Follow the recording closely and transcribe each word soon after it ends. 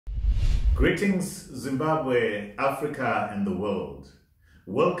Greetings, Zimbabwe, Africa, and the world.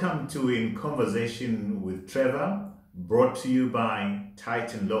 Welcome to In Conversation with Trevor, brought to you by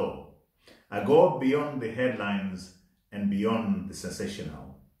Titan Law. I go beyond the headlines and beyond the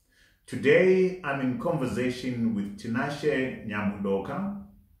sensational. Today, I'm in conversation with Tinashe Nyamudoka,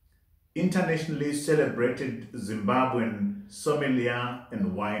 internationally celebrated Zimbabwean sommelier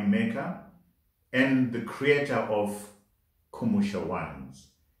and winemaker, and the creator of Kumusha Wines.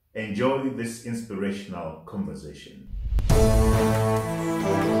 Enjoy this inspirational conversation.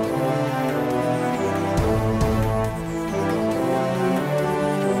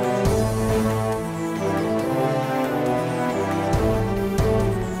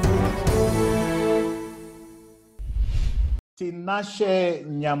 Tinashe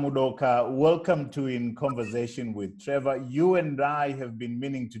Nyamudoka, welcome to In Conversation with Trevor. You and I have been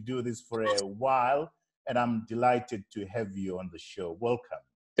meaning to do this for a while, and I'm delighted to have you on the show. Welcome.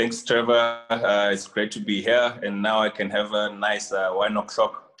 Thanks, Trevor. It's great to be here, and now I can have a nice wine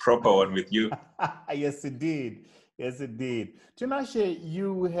o'clock proper one with you. Yes, indeed. Yes, indeed. Tinashe,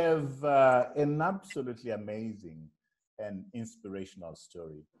 you have an absolutely amazing and inspirational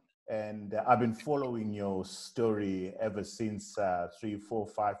story. And I've been following your story ever since 3, 4,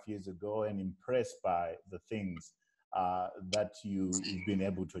 5 years ago, and impressed by the things that you've been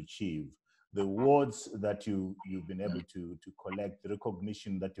able to achieve. The awards that you've been able to collect, the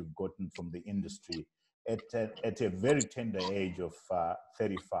recognition that you've gotten from the industry at a very tender age of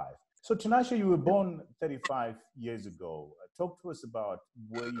 35. So Tinashe, you were born 35 years ago. Talk to us about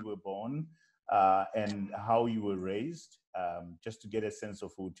where you were born and how you were raised, just to get a sense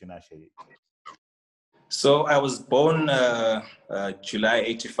of who Tinashe is. So I was born July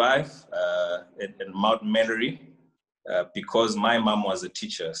 85 in Mount Mellery. Because my mom was a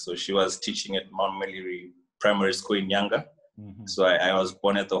teacher, so she was teaching at Mount Mellery Primary School in Nyanga. Mm-hmm. So I was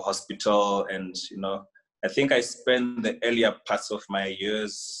born at the hospital, and I think I spent the earlier parts of my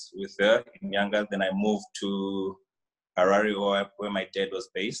years with her in Nyanga. Then I moved to Harare, where my dad was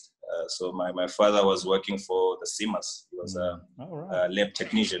based. So my father was working for the CIMAS. He was a lab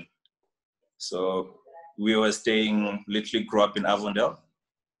technician. So we were literally grew up in Avondale.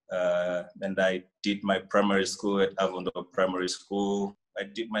 And I did my primary school at Avondale Primary School. I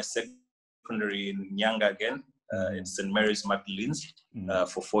did my secondary in Nyanga again, in St. Mary's Magdalene's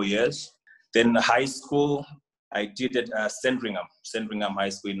for 4 years. Then high school, I did at Sandringham High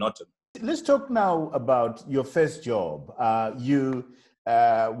School in Norton. Let's talk now about your first job.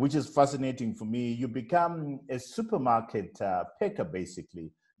 Which is fascinating for me. You become a supermarket packer,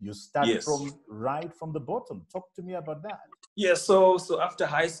 basically. You start right from the bottom. Talk to me about that. Yeah, so after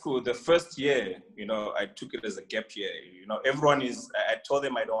high school, the first year, I took it as a gap year. I told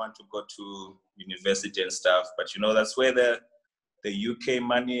them I don't want to go to university and stuff, but that's where the UK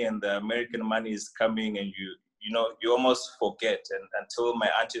money and the American money is coming, and you almost forget. And until my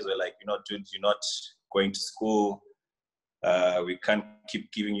aunties were like, dude, you're not going to school. We can't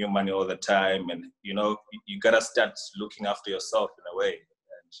keep giving you money all the time, and you gotta start looking after yourself in a way.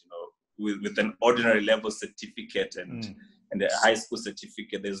 And with an ordinary level certificate and the high school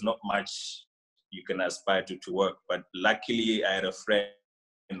certificate, there's not much you can aspire to work. But luckily, I had a friend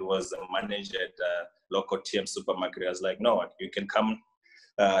who was a manager at a local TM supermarket. I was like, no, you can come.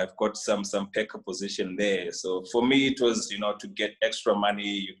 I've got some packer position there. So for me, it was, to get extra money,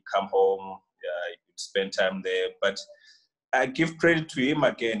 you come home, you spend time there. But I give credit to him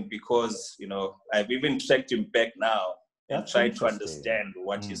again because, I've even tracked him back now and tried to understand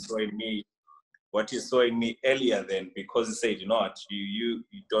what he saw in me. What he saw in me earlier then, because he said, you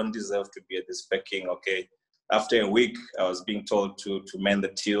don't deserve to be at this packing. Okay. After a week, I was being told to man the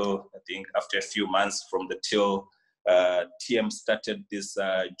till. I think after a few months from the till, TM started this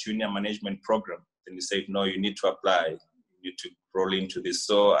junior management program. Then he said, no, you need to apply. You need to roll into this.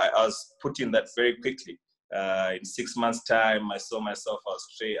 So I was put in that very quickly. In 6 months' time, I saw myself, I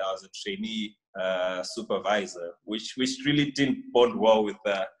was a trainee supervisor, which really didn't bond well with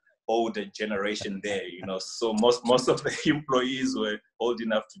the older generation there, so most of the employees were old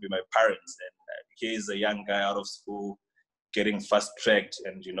enough to be my parents, and here's a young guy out of school getting fast-tracked.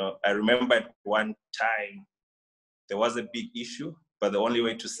 And I remember at one time there was a big issue, but the only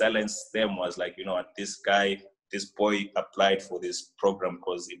way to silence them was like, this boy applied for this program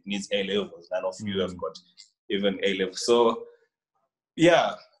because it needs A levels. None of you have got even A levels. So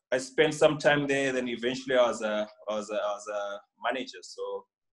yeah, I spent some time there. Then eventually I was a manager. So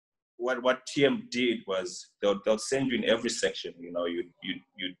what TM did was they'll send you in every section. You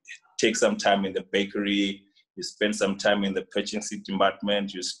take some time in the bakery, you spend some time in the purchasing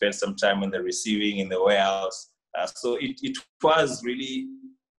department, you spend some time in the receiving, in the warehouse. So it was really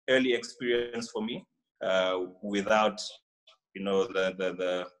early experience for me without, you know,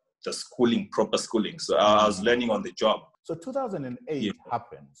 the schooling, proper schooling. So I was learning on the job. So 2008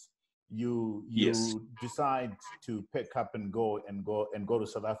 happens. You decide to pick up and go to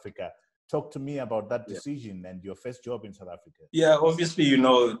South Africa. Talk to me about that decision and your first job in South Africa. Yeah, obviously, you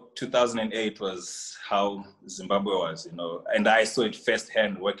know, 2008 was how Zimbabwe was, you know, and I saw it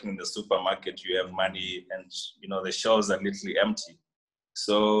firsthand working in the supermarket. You have money and, you know, the shelves are literally empty.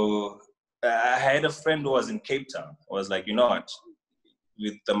 So I had a friend who was in Cape Town. I was like, you know what,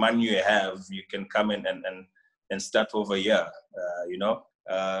 with the money you have, you can come in and start over here, you know.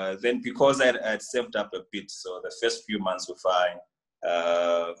 Then because I had saved up a bit, so the first few months were fine.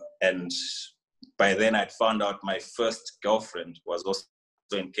 And by then I'd found out my first girlfriend was also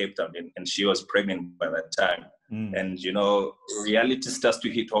in Cape Town, and she was pregnant by that time. And, you know, reality starts to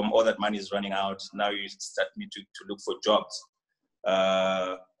hit home. All that money is running out. Now you start me to look for jobs.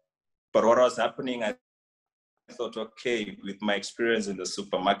 But what was happening, I thought, okay, with my experience in the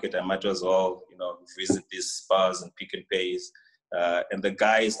supermarket, I might as well, you know, visit these spas and Pick and Pays. And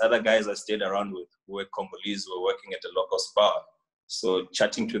the other guys I stayed around with who were Congolese, were working at a local spa. So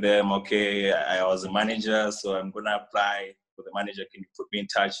chatting to them, okay, I was a manager, so I'm going to apply for the manager. Can you put me in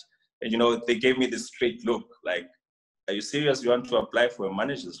touch? And, you know, they gave me this straight look, like, are you serious? You want to apply for a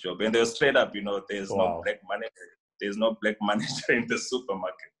manager's job? And they were straight up, you know, there's no black manager. There's no black manager in the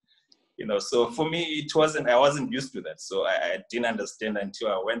supermarket. You know, so for me, I wasn't used to that. So I didn't understand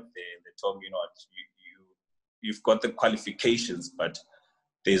until I went there. They told me, you know, you've got the qualifications, but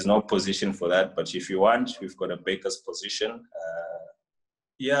there's no position for that. But if you want, we've got a baker's position.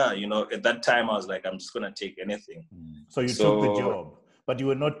 Yeah, you know, at that time I was like, I'm just gonna take anything. So you took the job, but you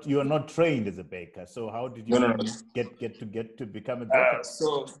were not trained as a baker. So how did you get to become a baker?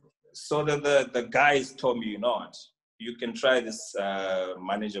 So the guys told me, you know what, you can try this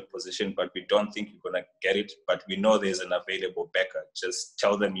manager position, but we don't think you're gonna get it. But we know there's an available baker. Just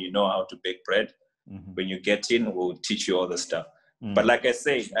tell them you know how to bake bread. When you get in, we'll teach you all the stuff. But like I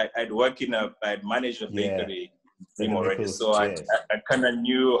say, I'd managed a bakery already. So I kind of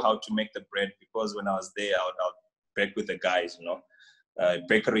knew how to make the bread, because when I was there, I would bake with the guys, you know.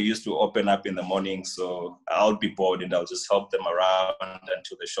 Bakery used to open up in the morning, so I'll be bored and I'll just help them around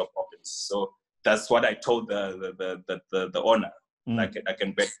until the shop opens. So that's what I told the owner. I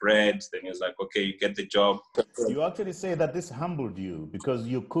can bake bread. Then he was like, okay, you get the job. You actually say that this humbled you because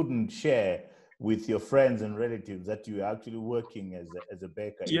you couldn't share with your friends and relatives that you are actually working as a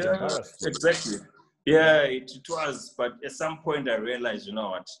baker. Yeah, exactly. Yeah, it was. But at some point I realized, you know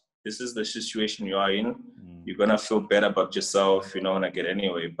what, this is the situation you are in. You're going to feel better about yourself. You don't want to get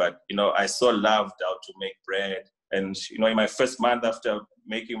anyway. But, you know, I so loved how to make bread. And, you know, in my first month after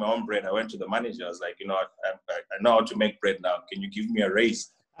making my own bread, I went to the manager. I was like, you know, I know how to make bread now. Can you give me a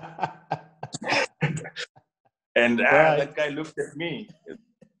raise? And that guy looked at me.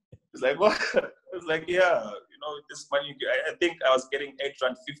 He's like, what? I was like, yeah, you know, this money, I think I was getting $8.50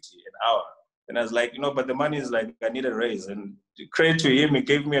 an hour. And I was like, you know, but the money is like, I need a raise. And credit to him, he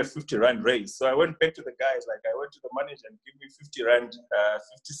gave me a 50 Rand raise. So I went back to the guys, like I went to the manager and give me 50 Rand,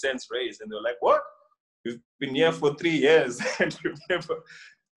 50 cents raise. And they were like, what? You've been here for 3 years and you've never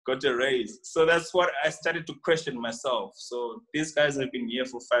got a raise. So that's what I started to question myself. So these guys have been here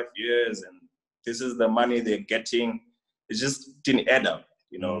for 5 years and this is the money they're getting. It just didn't add up,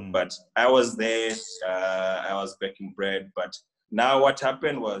 you know, but I was there, I was baking bread. But now what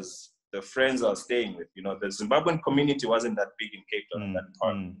happened was the friends I was staying with, you know, the Zimbabwean community wasn't that big in Cape Town at that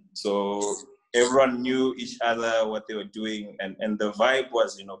part. So everyone knew each other, what they were doing. And the vibe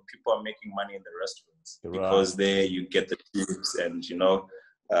was, you know, people are making money in the restaurants because there you get the tips. And, you know,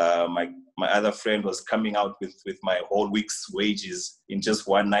 my other friend was coming out with my whole week's wages in just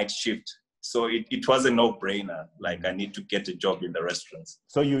one night shift. So it was a no-brainer. Like, I need to get a job in the restaurants.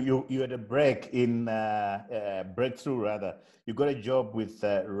 So you had a breakthrough rather. You got a job with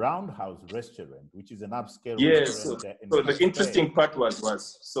Roundhouse Restaurant, which is an upscale restaurant. So the interesting part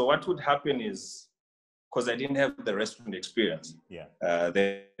was so what would happen is, because I didn't have the restaurant experience.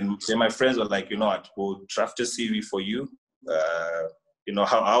 Then my friends were like, you know what, we'll draft a CV for you. You know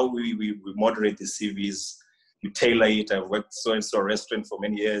how we moderate the CVs. You tailor it. I've worked so-and-so restaurant for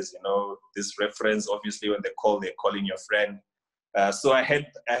many years, you know, this reference, obviously when they're calling your friend. So I had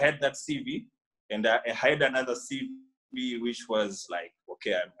that CV, and I had another CV, which was like,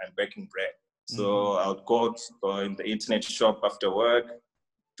 okay, I'm baking bread. So I would go in the internet shop after work,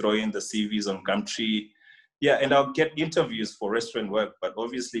 throw in the CVs on Gumtree. Yeah, and I'll get interviews for restaurant work, but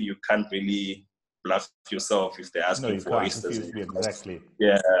obviously you can't really bluff yourself if they're asking for oysters. Exactly.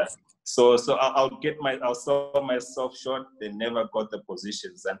 Yeah. So I'll sell myself short. They never got the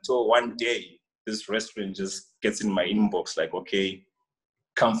positions until one day this restaurant just gets in my inbox like, okay,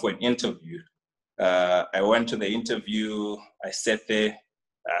 come for an interview. I went to the interview. I sat there.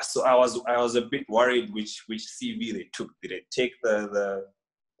 So I was a bit worried which CV they took. Did they take the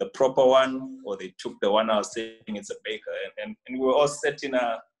proper one, or they took the one I was saying it's a baker? And we were all set in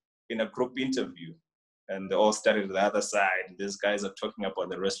a group interview, and they all started to the other side. These guys are talking about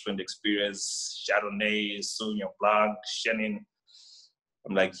the restaurant experience, Chardonnay, Sauvignon Blanc, Chenin.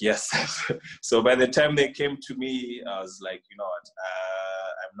 I'm like, yes. So by the time they came to me, I was like, you know what?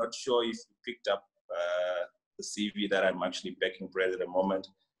 I'm not sure if you picked up the CV that I'm actually baking bread at the moment.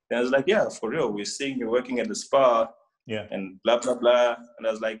 And I was like, yeah, for real. We're seeing you working at the spa, and blah, blah, blah. And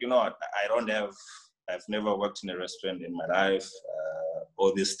I was like, you know what? I've never worked in a restaurant in my life.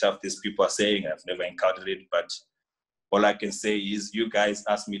 All this stuff these people are saying, I've never encountered it. But all I can say is you guys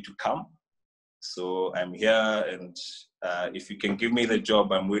asked me to come. So I'm here, and if you can give me the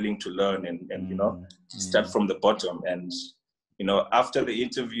job, I'm willing to learn and you know, start from the bottom. And you know, after the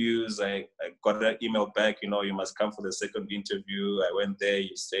interviews, I got an email back, you know, you must come for the second interview. I went there,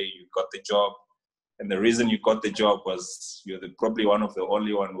 you say you got the job. And the reason you got the job was you're probably one of the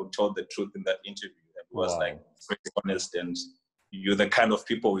only one who told the truth in that interview. It was like very honest, and you're the kind of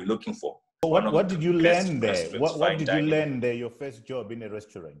people we're looking for. What did you learn there? What did you learn there, your first job in a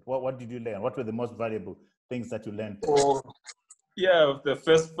restaurant? What did you learn? What were the most valuable things that you learned there? Yeah, the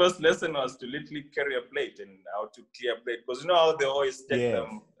first lesson was to literally carry a plate and how to clear a plate. Because you know how they always take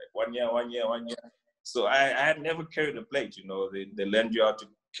them like 1 year. So I had never carried a plate, you know. They learned you how to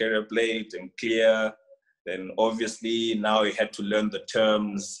carry a plate and clear. Then obviously now you had to learn the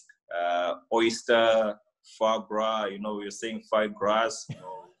terms, oyster, foie gras, you know, we were saying foie gras, you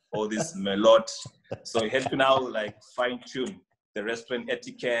know, all this melot. So you had to now like fine tune the restaurant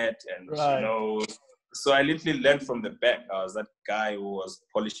etiquette and, you know. So I literally learned from the back. I was that guy who was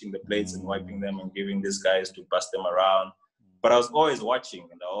polishing the plates and wiping them and giving these guys to pass them around. But I was always watching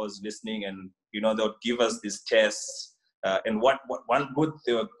and I was listening, and, you know, they would give us these tests. And what one good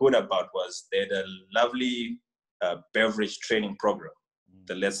they were good about was they had a lovely beverage training program,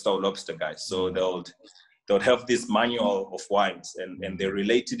 the Let's Start Lobster guys. So they would have this manual of wines, and they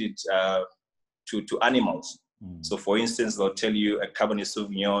related it to animals. So for instance, they'll tell you a Cabernet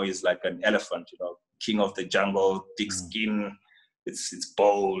Sauvignon is like an elephant, you know, king of the jungle, thick skin, it's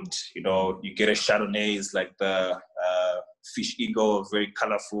bold, you know. You get a Chardonnay, it's like the fish eagle, very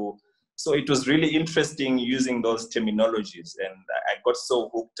colorful. So it was really interesting using those terminologies, and I got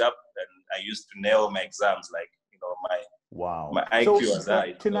so hooked up, and I used to nail my exams, like, you know, my IQ was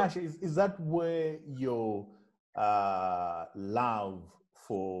high. Tinashe, is that where your love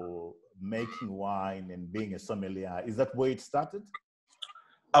for making wine and being a sommelier, is that where it started?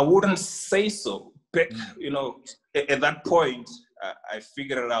 I wouldn't say so. But, you know, at that point, I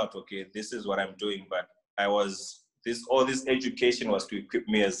figured it out, okay, this is what I'm doing. But all this education was to equip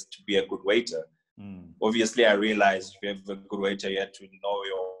me as to be a good waiter. Obviously, I realized if you have a good waiter, you have to know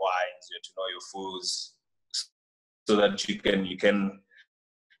your wines, you have to know your foods, so that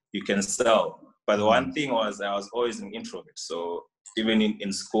you can sell. But the one thing was I was always an introvert. So even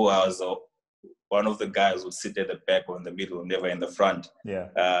in school, I was one of the guys who would sit at the back or in the middle, never in the front.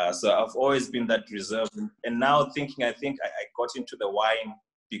 So I've always been that reserved. And now thinking, I think I got into the wine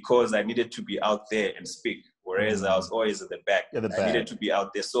because I needed to be out there and speak, whereas I was always at the back. I needed to be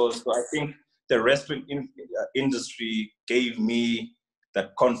out there. So I think the restaurant industry gave me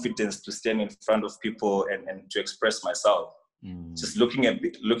that confidence to stand in front of people and to express myself. Just looking at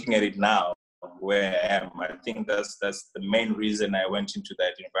it now, where I am, I think that's the main reason I went into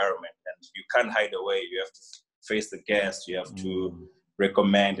that environment. And you can't hide away. You have to face the guests. You have to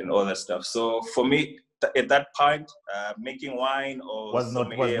recommend and all that stuff. So for me, at that point, making wine or was not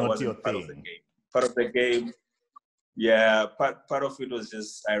your part thing. of the game. Part of the game. Yeah, part of it was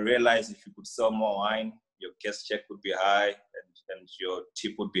just I realized if you could sell more wine, your guest check would be high and your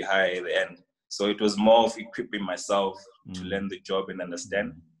tip would be high at the end. So it was more of equipping myself to learn the job and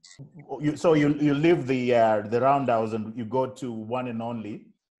understand. So you leave the Roundhouse and you go to One and Only?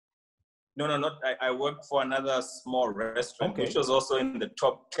 No, not. I worked for another small restaurant, which was also in the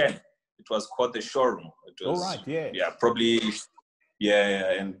top 10. It was called The Showroom. It was,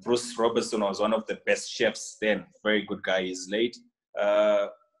 and Bruce Robertson was one of the best chefs then. Very good guy. He's late.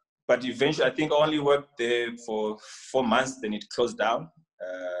 But eventually, I think I only worked there for 4 months. Then it closed down.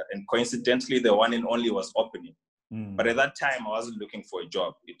 And coincidentally, the One and Only was opening. But at that time, I wasn't looking for a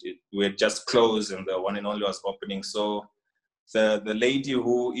job. We had just closed and the One and Only was opening. So the lady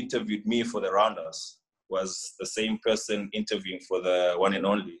who interviewed me for the Roundhouse was the same person interviewing for the one and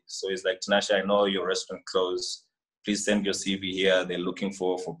only. So he's like, Tinashe, I know your restaurant closed. Please send your CV here. They're looking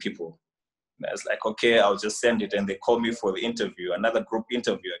for people. And I was like, okay, I'll just send it. And they called me for the interview, another group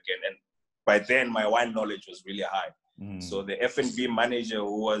interview again. And by then, my wine knowledge was really high. So the F&B manager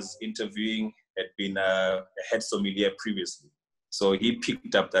who was interviewing had been a head sommelier previously. So he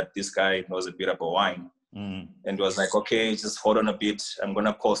picked up that this guy knows a bit about wine. And was like, okay, just hold on a bit. I'm going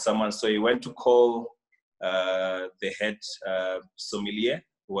to call someone. So he went to call the head sommelier,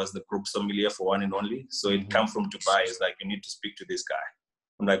 who was the group sommelier for one and only. So he'd come from Dubai. He's like, you need to speak to this guy.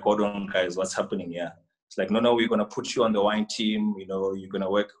 I'm like, hold on, guys, what's happening here? It's like, no, we're going to put you on the wine team. You know, you're going to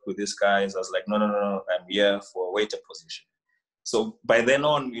work with these guys. I was like, no, I'm here for a waiter position. So by then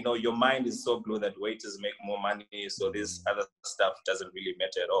on, you know, your mind is so blue that waiters make more money. So this other stuff doesn't really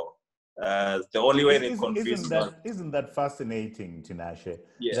matter at all. The only way they convince isn't that fascinating, Tinashe?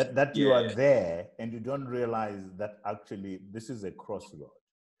 Yeah, that you are there and you don't realize that actually this is a crossroad.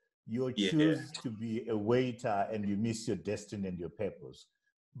 You choose to be a waiter and you miss your destiny and your purpose.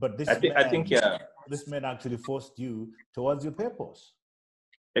 But this this man actually forced you towards your purpose.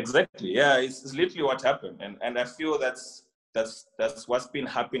 Exactly. Yeah, it's literally what happened, and I feel that's what's been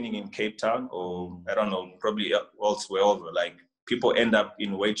happening in Cape Town, or I don't know, probably elsewhere over. Like, people end up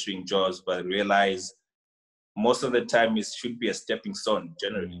in waitering jobs, but realize most of the time it should be a stepping stone,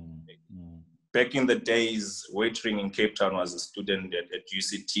 generally. Back in the days, waitering in Cape Town was a student at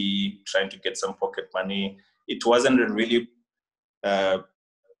UCT trying to get some pocket money. It wasn't a really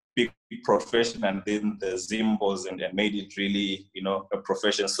big profession, and then the Zimbos and made it really, you know, a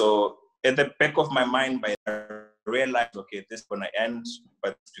profession. So at the back of my mind, I realized, okay, this is going to end,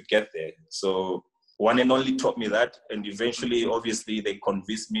 but to get there. So one and only taught me that, and eventually, obviously, they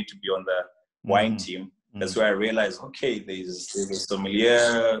convinced me to be on the wine team. That's where I realized, okay, there's a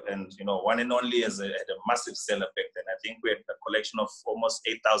sommelier, and, you know, one and only had a massive cellar back then. I think we had a collection of almost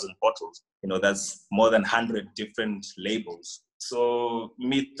 8,000 bottles. You know, that's more than 100 different labels. So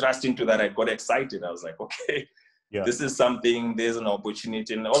me thrusting to that, I got excited. I was like, okay, this is something, there's an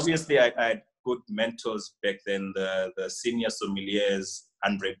opportunity. And obviously, I had good mentors back then, the senior sommeliers,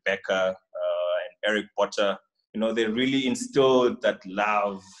 Andre Becker and Eric Potter. You know, they really instilled that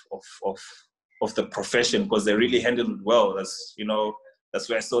love of the profession, because they really handled it well. That's, you know, that's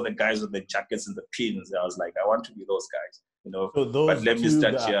where I saw the guys with the jackets and the pins. I was like, I want to be those guys, you know. So but let me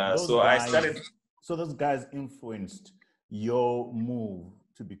start here. So I started. So those guys influenced your move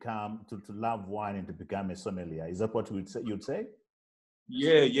to become, to love wine and to become a sommelier. Is that what you'd say?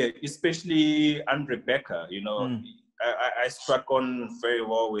 Yeah. Especially Andre Becker, you know. I struck on very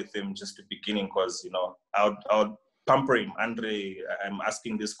well with him just the beginning, because, you know, I would pamper him. Andre, I'm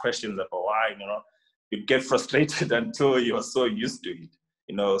asking these questions about wine, you know. You'd get frustrated until you're so used to it,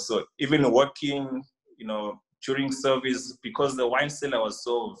 you know. So even working, you know, during service, because the wine cellar was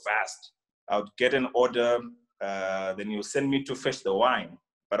so vast, I would get an order, then you send me to fetch the wine.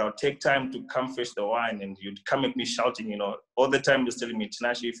 But I'll take time to come fetch the wine, and you'd come at me shouting, you know, all the time you're telling me,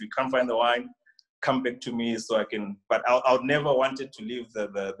 Tinashe, if you can't find the wine, come back to me so I can, but I would never wanted to leave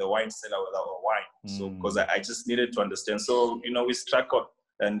the wine cellar without a wine. So, because I just needed to understand. So, you know, we struck up,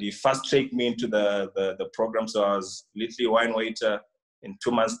 and he fast-tracked me into the program. So I was literally a wine waiter. In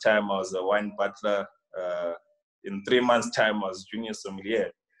 2 months' time, I was a wine butler. In 3 months' time, I was junior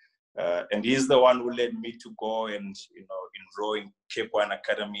sommelier. And he's the one who led me to go and, you know, enroll in Cape Wine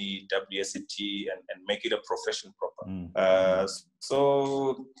Academy, WSET, and make it a profession proper.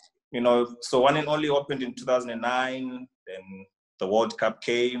 So, you know, so one and only opened in 2009. Then the World Cup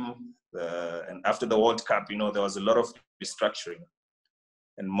came. And after the World Cup, you know, there was a lot of restructuring.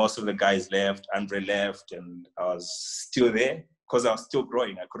 And most of the guys left. Andre left, and I was still there because I was still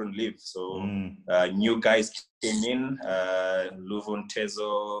growing. I couldn't leave. So new guys came in, Luvon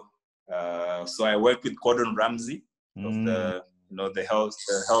Tezo. So I worked with Gordon Ramsay of the, you know, the Hell's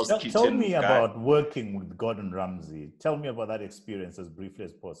Kitchen. Tell me guy. About working with Gordon Ramsay. Tell me about that experience as briefly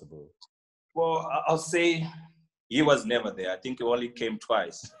as possible. Well, I'll say he was never there. I think he only came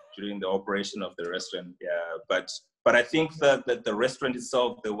twice during the operation of the restaurant. Yeah, but I think that the restaurant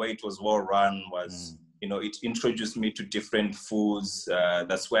itself, the way it was well run, was, you know, it introduced me to different foods.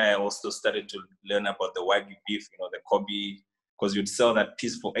 That's where I also started to learn about the Wagyu beef, you know, the Kobe, because you'd sell that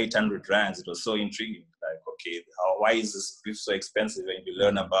piece for 800 rands. It was so intriguing. Like, okay, why is this beef so expensive? And you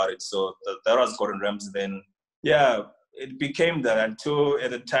learn about it. So that was Gordon Ramsay. Then, yeah, it became that until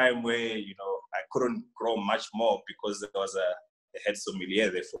at a time where, you know, I couldn't grow much more because there was a head sommelier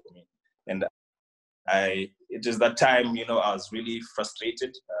there for me. And it is that time, you know, I was really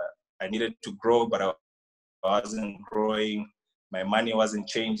frustrated. I needed to grow, but I wasn't growing. My money wasn't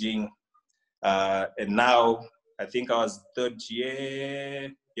changing. And now I think I was third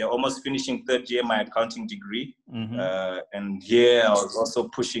year, almost finishing third year, my accounting degree. And here I was also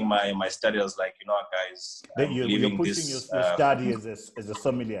pushing my study. I was like, you know what, guys, You're pushing your study as a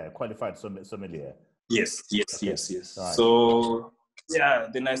sommelier, qualified sommelier. Yes. Right. So yeah,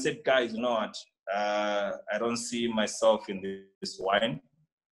 then I said, guys, you know what? I don't see myself in this wine.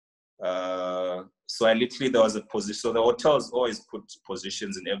 So I literally, there was a position. So the hotels always put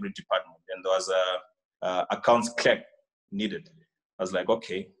positions in every department, and there was a accounts clerk needed. I was like,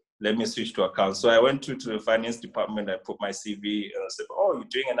 okay, let me switch to accounts. So I went to the finance department. I put my CV and I said, oh, you're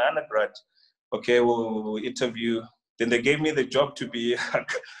doing an undergrad? Okay, we'll interview. Then they gave me the job to be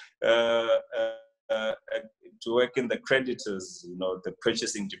to work in the creditors, the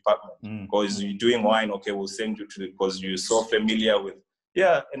purchasing department. Because you're doing wine, okay, we'll send you to because you're so familiar with.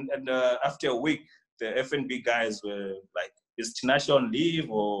 Yeah, and after a week, the F&B guys were like, is Tinashe on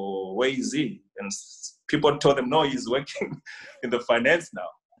leave or where is he? And people told them, no, he's working in the finance now.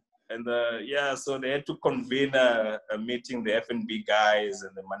 And so they had to convene a meeting, the F&B guys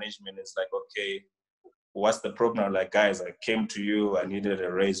and the management. It's like, okay, what's the problem? I'm like, guys, I came to you, I needed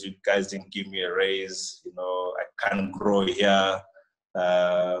a raise. You guys didn't give me a raise. I can't grow here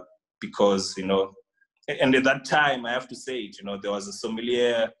because, and at that time, I have to say it, there was a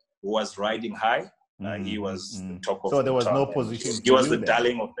sommelier who was riding high. He was the top of so there was top. no position. He was the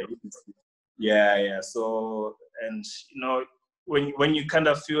darling of the industry. Yeah. So, and when you kind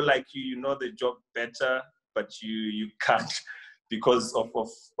of feel like you know the job better, but you can't because of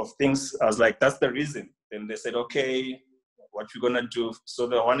things, I was like, that's the reason. Then they said, okay, what you gonna do? So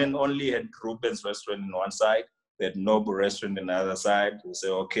the one and only had Ruben's restaurant in one side. They had Nobu restaurant in the other side. We say,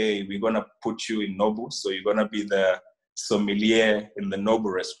 okay, we're gonna put you in Nobu, so you're gonna be the sommelier in the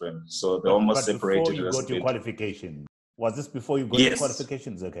Nobu restaurant. So they almost separated before you us. got your qualification. Was this before you got your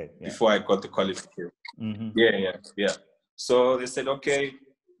qualifications? Okay. Yeah. Before I got the qualification. Yeah. So they said, okay,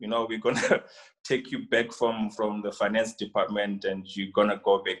 we're gonna take you back from the finance department and you're gonna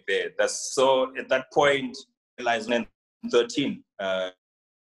go back there. That's so at that point, in 2013,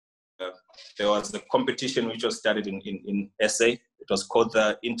 there was a competition which was started in SA. It was called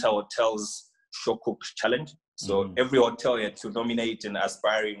the Inter Hotels Show Cook Challenge. So every hotel had to nominate an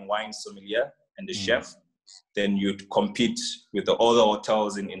aspiring wine sommelier and a chef. Then you'd compete with the other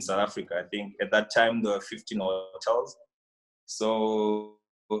hotels in South Africa. I think at that time there were 15 hotels. So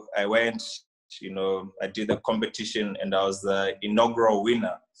I went, I did the competition and I was the inaugural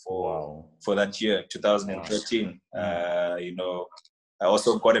winner for that year, 2013. I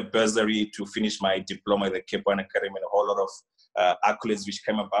also got a bursary to finish my diploma at the Cape Town Academy and a whole lot of accolades which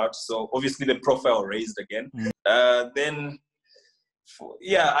came about. So obviously the profile raised again. Then,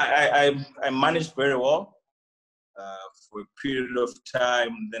 I managed very well for a period of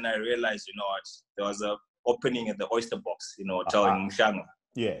time. Then I realized, what, there was a opening at the Oyster Box, hotel in Mshanga.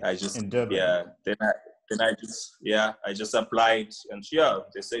 In Durban. I just applied and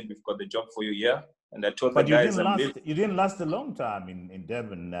they said, we've got the job for you here. And I told the guys, you didn't last a long time in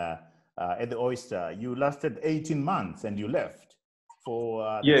Durban at the Oyster. You lasted 18 months and you left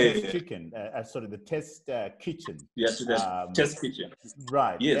for the test chicken. The test kitchen. Yeah, to the test kitchen.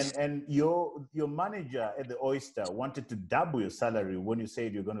 Right. Yes. And your manager at the Oyster wanted to double your salary when you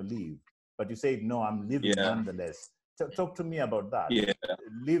said you're going to leave, but you said no, I'm leaving nonetheless. Talk to me about that. Yeah.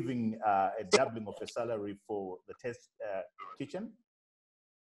 Leaving a doubling of your salary for the test kitchen.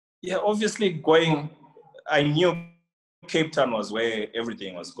 Yeah, obviously I knew Cape Town was where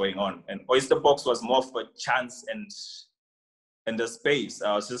everything was going on, and Oyster Box was more for a chance and the space.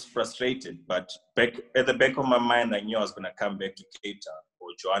 I was just frustrated, but back at the back of my mind, I knew I was going to come back to Cape Town or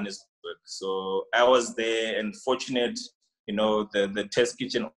Johannesburg. So I was there, and fortunate, the test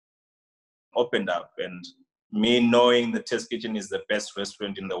kitchen opened up, and me knowing the test kitchen is the best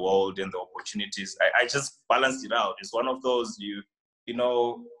restaurant in the world and the opportunities, I just balanced it out. It's one of those,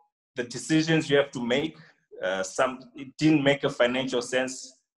 the decisions you have to make, it didn't make a financial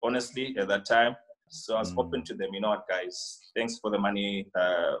sense, honestly, at that time. So I was open to them, what, guys, thanks for the money,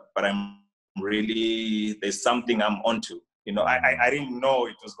 but I'm really, there's something I'm onto. I didn't know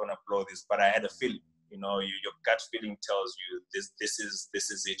it was going to blow this, but I had a feeling, your gut feeling tells you this is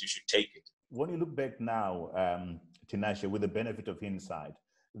it, you should take it. When you look back now, Tinashe, with the benefit of hindsight,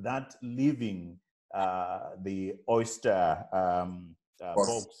 that leaving the Oyster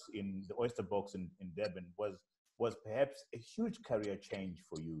box in the Oyster Box in Durban was perhaps a huge career change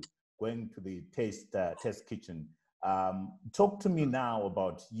for you, going to the test kitchen. Talk to me now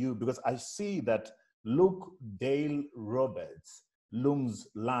about you, because I see that Luke Dale Roberts looms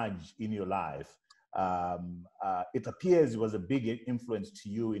large in your life. it appears it was a big influence to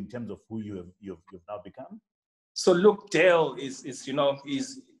you in terms of who you've now become. So look, Dale is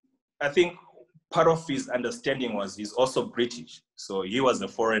I think part of his understanding was he's also British. So he was a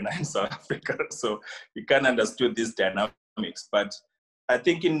foreigner in South Africa. So he kind of understood these dynamics. But I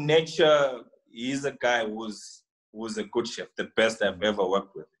think in nature, he's a guy who's a good chef, the best I've ever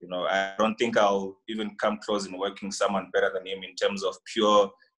worked with. I don't think I'll even come close in working someone better than him in terms of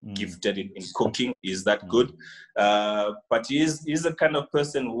pure gifted in cooking. He's that good. But he's the kind of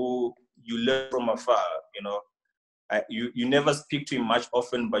person who you learn from afar. You never speak to him much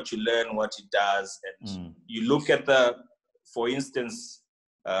often, but you learn what he does. And you look at for instance,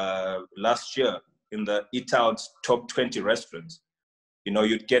 last year in the Eat Out top 20 restaurants,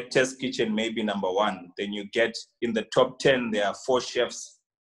 you'd get Test Kitchen maybe number 1. Then you get in the top 10, there are 4 chefs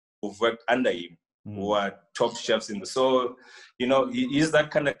who've worked under him, who are top chefs in the. So, he is that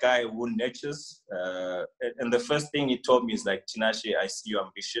kind of guy who nurtures. And the first thing he told me is like, Tinashe, I see your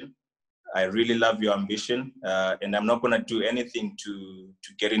ambition. I really love your ambition, and I'm not going to do anything to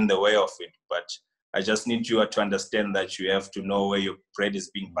get in the way of it. But I just need you to understand that you have to know where your bread is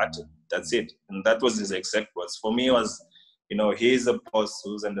being buttered. That's it. And that was his exact words. For me, it was, he's a boss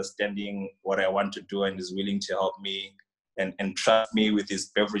who's understanding what I want to do and is willing to help me and trust me with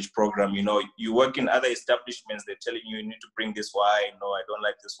his beverage program. You work in other establishments, they're telling you need to bring this wine. No, I don't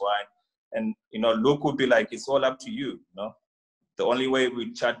like this wine. And, Luke would be like, it's all up to you, The only way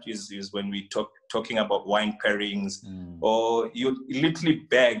we chat is when we talking about wine pairings, or he would literally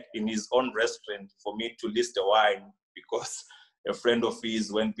beg in his own restaurant for me to list a wine because a friend of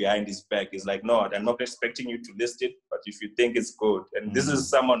his went behind his back. He's like, no, I'm not expecting you to list it, but if you think it's good. And this is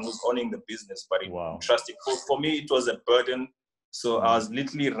someone who's owning the business, but trusting. For me, it was a burden. So I was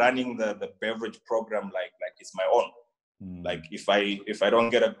literally running the beverage program like it's my own. Like if I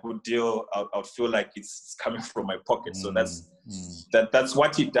don't get a good deal, I'll feel like it's coming from my pocket. So that's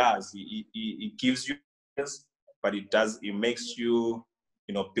what he does. He gives you this, but it makes you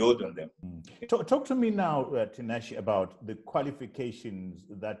build on them. Talk to me now, Tinashe, about the qualifications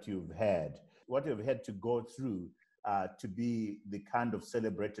that you've had, what you've had to go through to be the kind of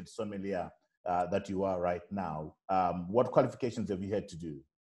celebrated sommelier that you are right now. What qualifications have you had to do?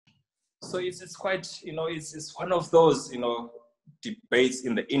 So it's quite, it's one of those, debates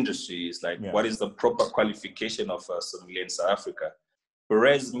in the industry. It's like, what is the proper qualification of a sommelier in South Africa?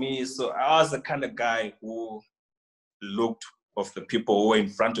 Whereas me, so I was the kind of guy who looked of the people who were in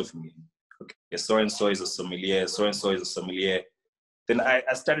front of me. Okay, so-and-so is a sommelier, so-and-so is a sommelier. Then I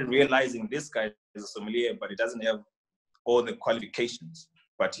started realizing this guy is a sommelier, but he doesn't have all the qualifications,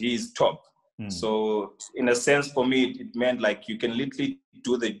 but he's top. So in a sense, for me, it meant like you can literally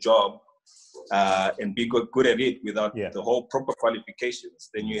do the job and be good at it without the whole proper qualifications.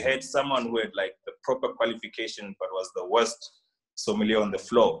 Then you had someone who had like the proper qualification, but was the worst sommelier on the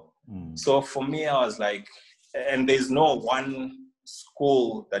floor. So for me, I was like, and there's no one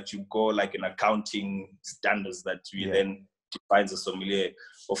school that you go like in accounting standards that you then defines a sommelier.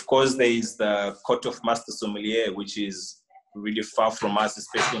 Of course, there is the Court of Master Sommelier, which is really far from us,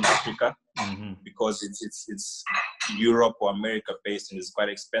 especially in Africa, because it's Europe or America based and it's quite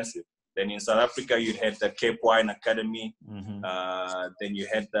expensive. Then in South Africa, you had the Cape Wine Academy. Then you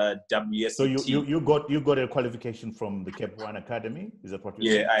had the WSET. So you got a qualification from the Cape Wine Academy? Is that what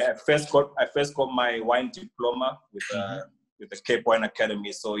you're saying? I first got my wine diploma with the Cape Wine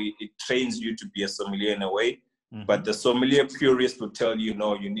Academy. So it trains you to be a sommelier in a way. But the sommelier purist will tell you,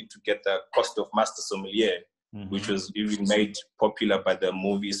 no, you need to get the Cost of Master Sommelier, which was even made popular by the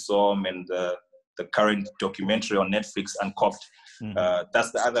movie Somm and the current documentary on Netflix, Uncopped.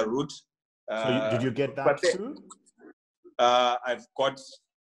 That's the other route. So did you get that too? I've got,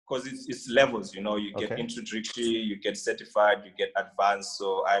 because it's levels, you get introductory, you get certified, you get advanced.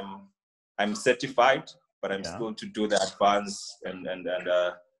 So I'm certified, but I'm still to do the advanced and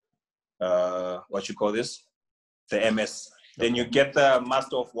what you call this? The MS. Then you get the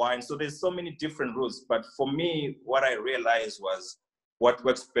Master of Wine. So there's so many different routes. But for me, what I realized was what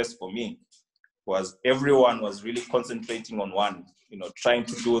works best for me was everyone was really concentrating on one, trying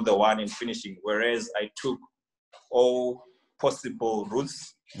to do the one and finishing. Whereas I took all possible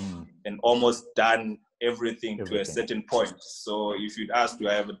routes and almost done everything to a certain point. So if you'd ask, do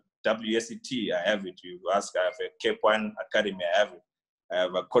I have a WSET? I have it. You ask, I have a Cape Wine Academy? I have it. I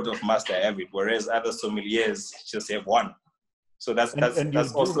have a Court of Master? I have it. Whereas other sommeliers just have one. So that's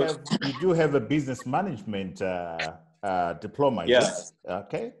also... You do have a business management diploma,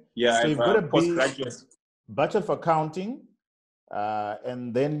 okay? Yeah, so you've got a postgraduate Bachelor of Accounting,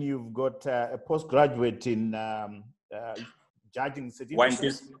 and then you've got a postgraduate in judging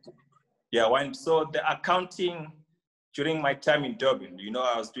certificate. Yeah, wine. So the accounting during my time in Durban,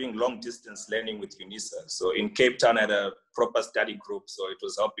 I was doing long distance learning with UNISA. So in Cape Town, I had a proper study group, so it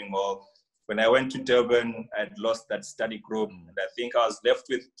was helping all. When I went to Durban, I'd lost that study group, and I think I was left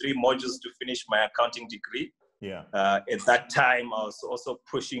with 3 modules to finish my accounting degree. Yeah. At that time, I was also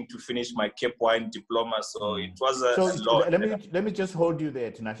pushing to finish my Cape Wine diploma, so it was a lot. Let me just hold you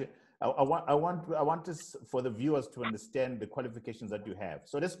there, Tinashe. I want this for the viewers to understand the qualifications that you have.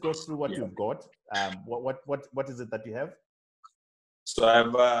 So let's go through what you've got. What is it that you have? So I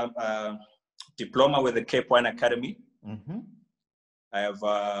have a diploma with the Cape Wine Academy. Mm-hmm. I have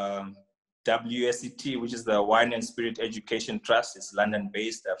WSET, which is the Wine and Spirit Education Trust. It's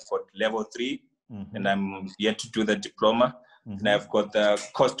London-based. I've got level 3, and I'm yet to do the diploma. And I've got the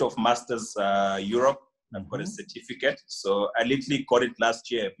Cost of Masters Europe. I've got a certificate. So I literally got it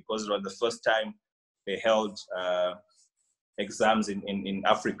last year because it was the first time they held exams in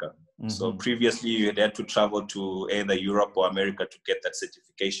Africa. So previously you had to travel to either Europe or America to get that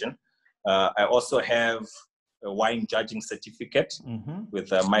certification. I also have a wine judging certificate with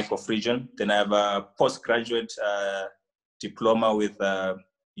Michael Friedgen. Then I have a postgraduate diploma with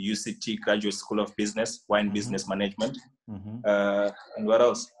UCT Graduate School of Business, Wine Business Management. And what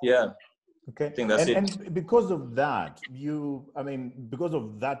else? Yeah. Okay. I think that's it. And because of that, because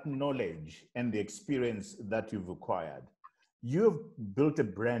of that knowledge and the experience that you've acquired, you've built a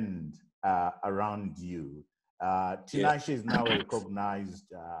brand around you. Tinashe is now a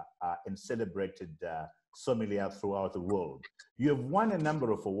recognized and celebrated sommelier throughout the world. You have won a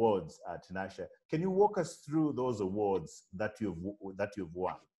number of awards, Tinashe. Can you walk us through those awards that you've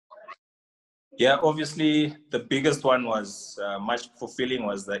won? Yeah, obviously the biggest one was much fulfilling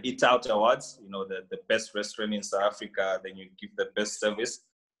was the Eat Out Awards. The best restaurant in South Africa. Then you give the best service.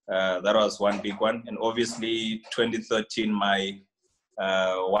 That was one big one. And obviously 2013, my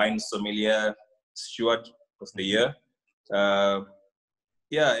wine sommelier steward of the year.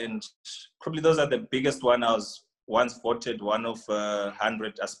 And probably those are the biggest one. I was once voted one of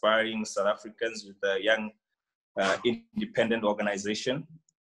 100 aspiring South Africans with a young independent organization.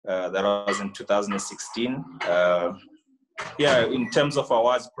 That was in 2016. In terms of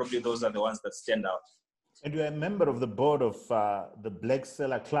awards, probably those are the ones that stand out. And you're a member of the board of the Black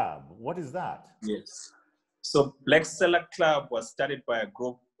Cellar Club. What is that? Yes. So Black Cellar Club was started by a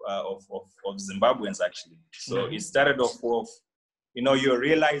group of Zimbabweans, actually. So it started off with, you're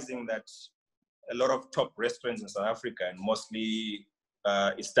realizing that a lot of top restaurants in South Africa and mostly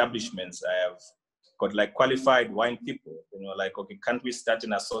establishments have got like qualified wine people, okay, can't we start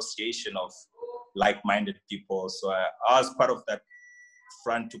an association of like-minded people? So I was part of that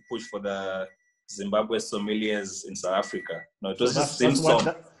front to push for the Zimbabwe sommeliers in South Africa.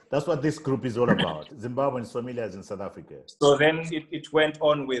 That's what this group is all about, Zimbabwean sommeliers in South Africa. So then it went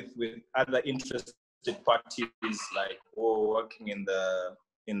on with other interested parties like working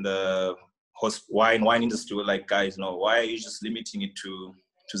in the wine industry. We're like, guys, why are you just limiting it to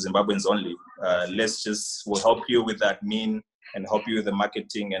Zimbabweans only? We'll help you with that admin and help you with the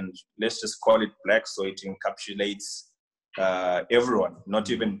marketing, and let's just call it Black so it encapsulates everyone, not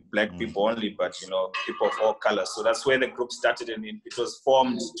even Black people only, but people of all colors. So that's where the group started, and it was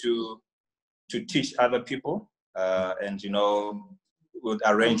formed to teach other people, and would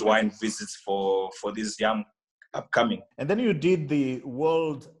arrange wine visits for these young upcoming. And then you did the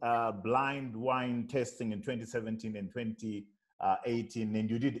World Blind Wine Testing in 2017 and 2018, and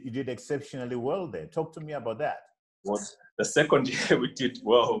you did exceptionally well there. Talk to me about that. Well, the second year we did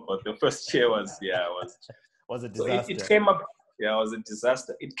well, but the first year was a disaster. So it came up. Yeah, it was a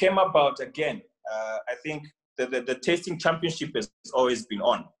disaster. It came about again. I think the tasting championship has always been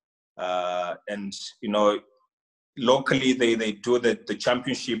on, and locally they do the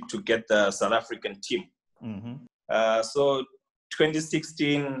championship to get the South African team. So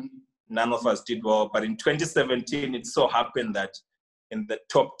 2016, none of us did well, but in 2017, it so happened that in the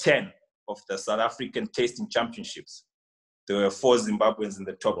top 10 of the South African tasting championships, there were 4 Zimbabweans in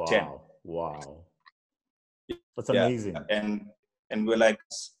the top 10. Wow. That's amazing. And we're like,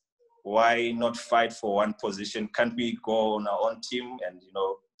 why not fight for one position? Can't we go on our own team? And,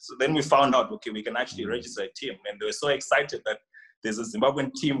 so then we found out, okay, we can actually register a team. And they were so excited that there's a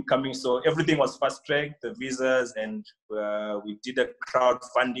Zimbabwean team coming. So everything was fast-tracked, the visas, and we did a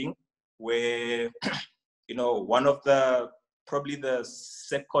crowdfunding where, one of probably the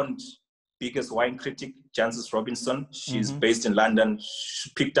second biggest wine critic, Jancis Robinson, she's based in London,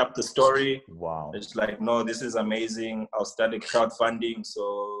 she picked up the story. Wow. It's like, no, this is amazing. I'll start a crowdfunding.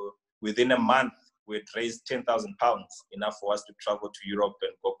 So within a month, we'd raised £10,000, enough for us to travel to Europe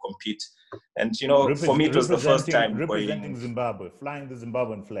and go compete. And, for me, it was the first time. Representing Zimbabwe, flying the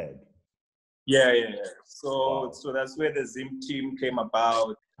Zimbabwean flag. Yeah, yeah, yeah. So, Wow. so that's where the Zim team came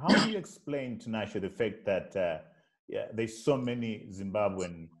about. How do you explain, Tinashe, the fact that there's so many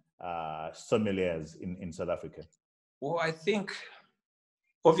Zimbabwean sommeliers in South Africa? Well, I think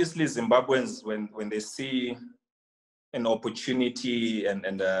obviously Zimbabweans, when they see an opportunity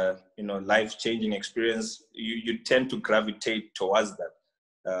and life-changing experience, you tend to gravitate towards that.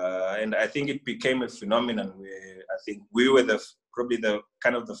 And I think it became a phenomenon where I think we were probably the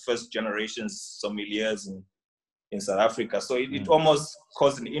kind of the first generations sommeliers in South Africa. So it almost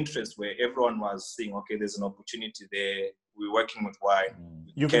caused an interest where everyone was saying, okay, there's an opportunity there. We're working with wine.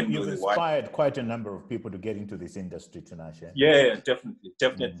 You've inspired quite a number of people to get into this industry, Tinashe. Yeah,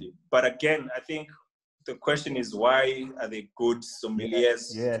 definitely. But again, I think the question is, why are they good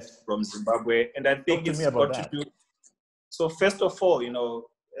sommeliers from Zimbabwe? And I think it's got to do. So first of all,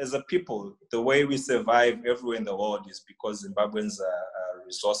 as a people, the way we survive everywhere in the world is because Zimbabweans are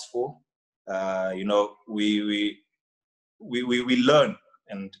resourceful. We learn,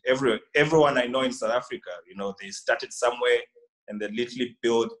 and everyone I know in South Africa, they started somewhere and they literally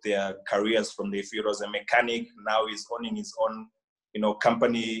built their careers from there. If he was a mechanic, now he's owning his own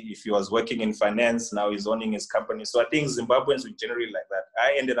company. If he was working in finance, now he's owning his company. So I think Zimbabweans were generally like that.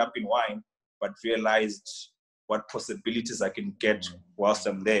 I ended up in wine, but realized what possibilities I can get whilst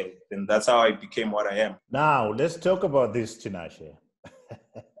I'm there. And that's how I became what I am. Now, let's talk about this, Tinashe.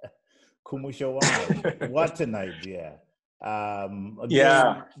 Kumusha Wines, what an idea.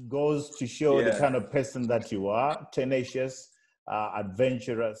 Again, goes to show the kind of person that you are, tenacious,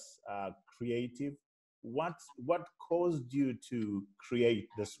 adventurous, creative. What caused you to create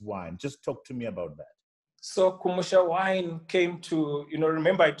this wine? Just talk to me about that. So Kumusha Wine came to,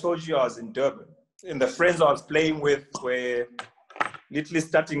 remember I told you I was in Durban, and the friends I was playing with were literally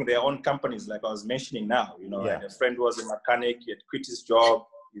starting their own companies, like I was mentioning now. I had a friend who was a mechanic, he had quit his job,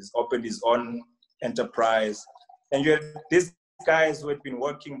 he's opened his own enterprise. And you had these guys who had been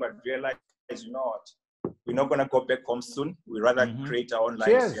working but realized, you know what, we're not going to go back home soon. We'd rather create our own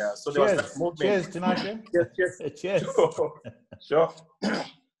lives. Yeah. So there was that movement. Cheers, Tinashe. Cheers. Sure.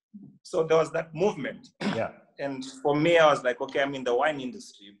 So there was that movement. Yeah. And for me, I was like, okay, I'm in the wine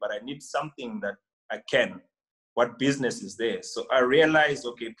industry, but I need something that I can. What business is there? So I realized,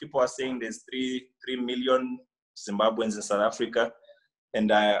 okay, people are saying there's 3 million Zimbabweans in South Africa. And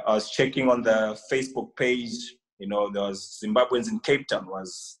I was checking on the Facebook page, there was Zimbabweans in Cape Town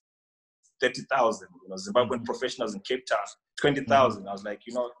was 30,000, Zimbabwean professionals in Cape Town, 20,000. I was like,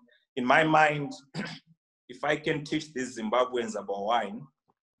 in my mind, if I can teach these Zimbabweans about wine,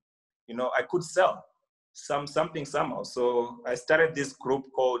 I could sell something somehow. So I started this group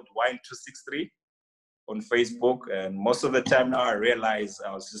called Wine 263 on Facebook. And most of the time now I realize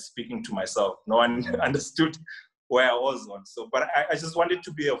I was just speaking to myself. No one understood where I was on. So, but I just wanted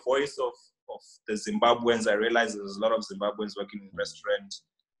to be a voice of the Zimbabweans. I realized there's a lot of Zimbabweans working in restaurants.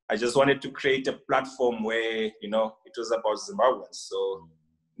 I just wanted to create a platform where, it was about Zimbabweans. So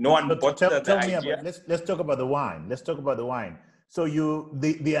no one bought the idea. Let's talk about the wine. Let's talk about the wine. So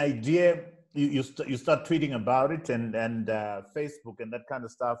the idea, you start tweeting about it and Facebook and that kind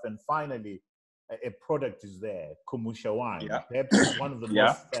of stuff. And finally, a product is there, Kumusha Wine. Yeah. Perhaps one of the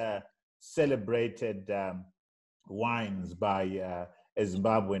most celebrated wines by a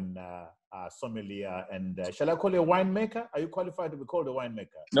Zimbabwean sommelier and shall I call you a winemaker? Are you qualified to be called a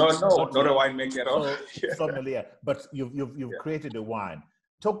winemaker? No, not a winemaker at all. So, sommelier, but you've created a wine.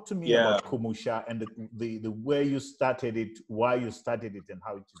 Talk to me about Kumusha and the way you started it, why you started it, and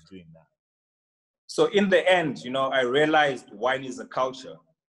how it is doing now. So in the end, I realized wine is a culture.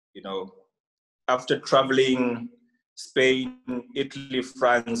 After traveling Spain, Italy,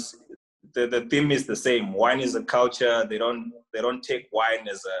 France, the theme is the same. Wine is a culture. They don't take wine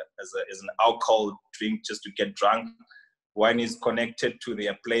as an alcohol drink just to get drunk. Wine is connected to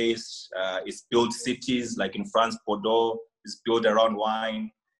their place. It's built cities, like in France, Bordeaux is built around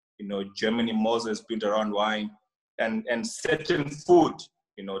wine. Germany, Mosel is built around wine, and certain food,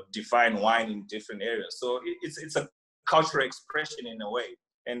 define wine in different areas. So it's a cultural expression in a way.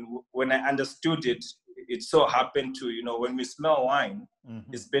 And when I understood it, it so happened to, when we smell wine,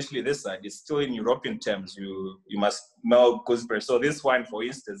 especially this side, it's still in European terms. You must smell gooseberry. So this wine, for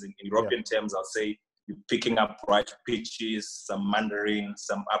instance, in European terms, I'll say you're picking up ripe peaches, some mandarin,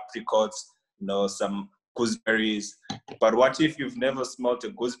 some apricots, some gooseberries. But what if you've never smelled a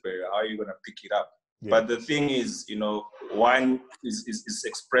gooseberry? How are you going to pick it up? Yeah. But the thing is, wine is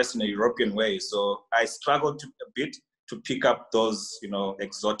expressed in a European way. So I struggled a bit to pick up those,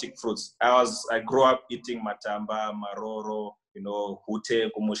 exotic fruits. I grew up eating matamba, maroro, hute,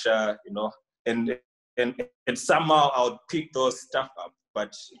 kumusha, and somehow I would pick those stuff up.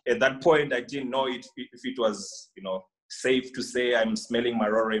 But at that point, I didn't know if it was, safe to say I'm smelling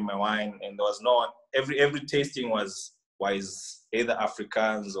Maroro in my wine. And there was no, every tasting was either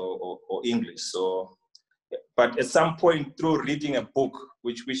Afrikaans or English. So, but at some point through reading a book,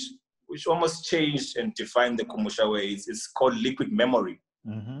 which almost changed and defined the Kumusha way, it's called Liquid Memory.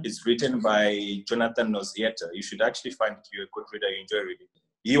 Mm-hmm. It's written by Jonathan Nozieta. You should actually find it. You're a good reader, you enjoy reading.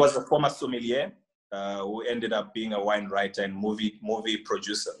 He was a former sommelier who ended up being a wine writer and movie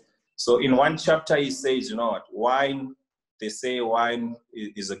producer. So in one chapter, he says, wine, they say wine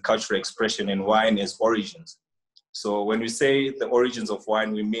is a cultural expression and wine is origins. So when we say the origins of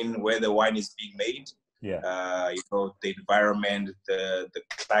wine, we mean where the wine is being made. Yeah. The environment, the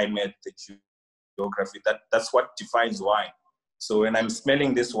climate, the geography, that's what defines wine. So when I'm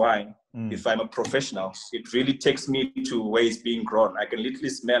smelling this wine, if I'm a professional, it really takes me to where it's being grown. I can literally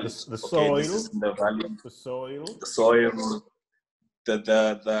smell the soil, this is in the valley. The soil,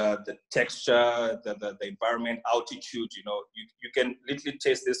 the texture, the environment, altitude. You can literally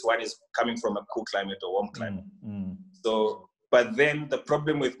taste this wine is coming from a cool climate or warm climate. So, but then the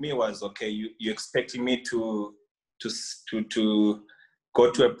problem with me was, okay, you're expecting me to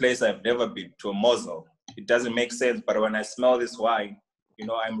go to a place I've never been, to a mosel. It doesn't make sense. But when I smell this wine,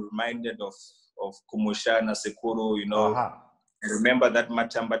 I'm reminded of Kumusha Nasekuru, I remember that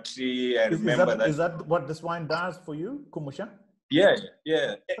matamba tree. Is that what this wine does for you, Kumusha? Yeah.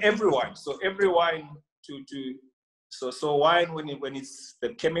 Every wine. So every wine so wine, when it's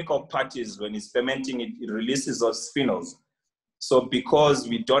the chemical parties, when it's fermenting, it releases those phenols. So because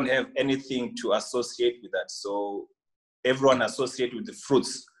we don't have anything to associate with that, so everyone associate with the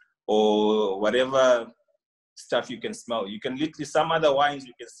fruits or whatever stuff you can smell. You can literally, some other wines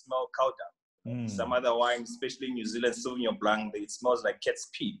you can smell cow dung. Some other wines, especially in New Zealand, Sauvignon Blanc, it smells like cat's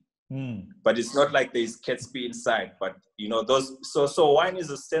pee. But it's not like there's cat's pee inside. But those. So wine is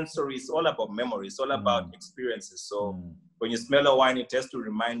a sensory. It's all about memory. It's all about experiences. So when you smell a wine, it has to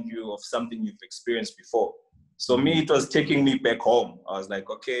remind you of something you've experienced before. So me, it was taking me back home. I was like,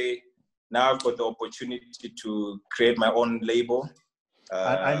 okay, now I've got the opportunity to create my own label.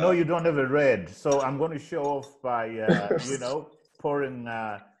 I know you don't have a red, so I'm going to show off by, pouring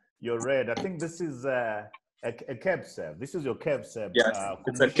your red. I think this is a Cape Sav. This is your Cape Sav. Yes,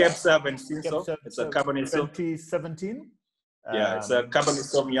 it's a Cape Sav and Cinso. It's a Cabernet Sauvignon. 2017. Yeah, it's a Cabernet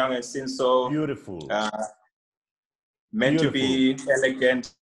Sauvignon and Cinso. Beautiful. Meant to be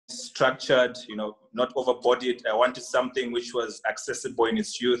elegant, structured, not overbodied. I wanted something which was accessible in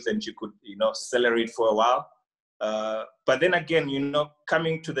its youth and you could, celebrate for a while. But then again,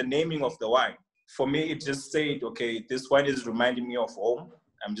 coming to the naming of the wine, for me, it just said, okay, this wine is reminding me of home.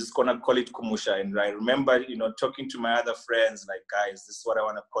 I'm just going to call it Kumusha. And I remember, talking to my other friends, like, guys, this is what I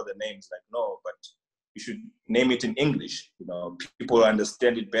want to call the name. It's like, no, but you should name it in English. People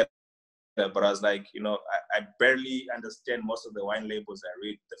understand it better. But I was like, I barely understand most of the wine labels I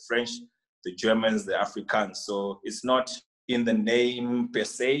read, the French, the Germans, the Afrikaans. So it's not in the name per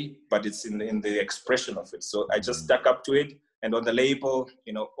se, but it's in the expression of it. So I just stuck up to it. And on the label,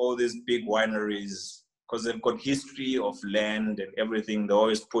 all these big wineries, because they've got history of land and everything, they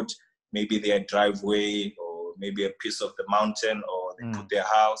always put maybe their driveway or maybe a piece of the mountain or they put their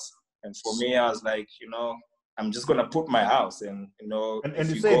house. And for me, I was like, I'm just going to put my house and, And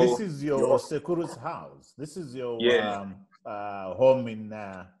you say this is your Sekuru's house. This is your home in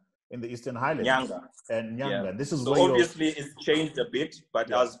the Eastern Highlands. Nyanga. And Nyanga. Yeah. This is so where obviously it's changed a bit,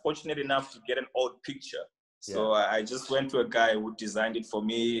 but I was fortunate enough to get an old picture. So I just went to a guy who designed it for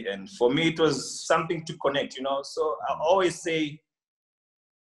me. And for me, it was something to connect, So I always say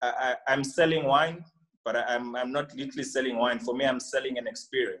I'm selling wine, but I'm not literally selling wine. For me, I'm selling an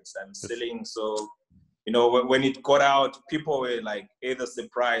experience. I'm selling, so, when it got out, people were like either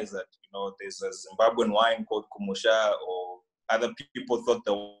surprised that, there's a Zimbabwean wine called Kumusha, or other people thought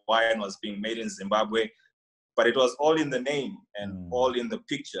the wine was being made in Zimbabwe. But it was all in the name and all in the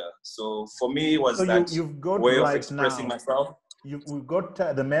picture. So for me, it was you've got way of expressing myself. We've got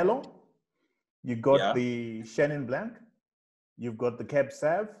the Merlot, you got the Chenin Blanc, you've got the Cape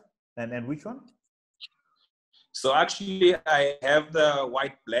Sav, and which one? So actually, I have the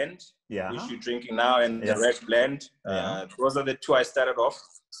white blend, which you're drinking now, and the red blend. Those are the two I started off.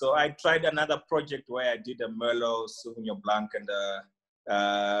 So I tried another project where I did a Merlot, Sauvignon Blanc, and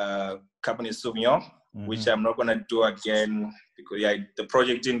a Cabernet Sauvignon. Which I'm not going to do again because the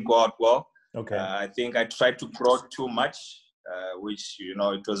project didn't go out well. Okay. I think I tried to grow too much, which,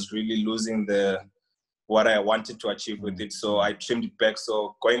 it was really losing what I wanted to achieve with it. So I trimmed it back.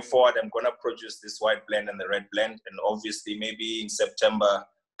 So going forward, I'm going to produce this white blend and the red blend. And obviously maybe in September,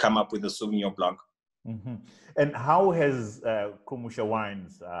 come up with a Sauvignon Blanc. Mm-hmm. And how has Kumusha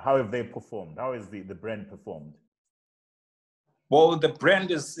Wines, how have they performed? How has the brand performed? Well, the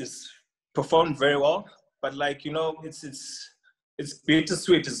brand is performed very well, but like, you know, it's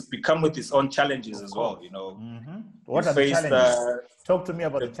bittersweet. It's become with its own challenges as well. You know, Mm-hmm. you What are the face challenges? Talk to me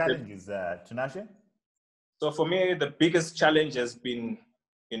about the challenges, Tinashe. So for me, the biggest challenge has been,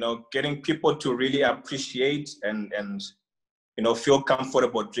 you know, getting people to really appreciate and you know, feel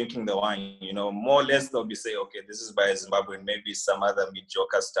comfortable drinking the wine. You know, more or less they'll be saying, okay, this is by Zimbabwean, maybe some other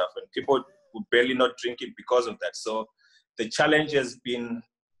mediocre stuff, and people would barely not drink it because of that. So the challenge has been,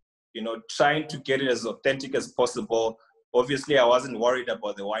 you know, trying to get it as authentic as possible. Obviously, I wasn't worried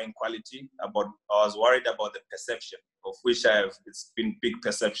about the wine quality, I was worried about the perception, of which it's been big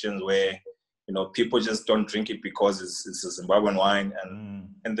perceptions where, you know, people just don't drink it because it's a Zimbabwean wine.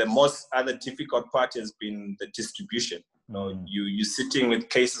 And the most other difficult part has been the distribution. You know, you're sitting with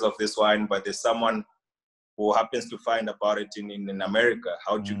cases of this wine, but there's someone who happens to find about it in America.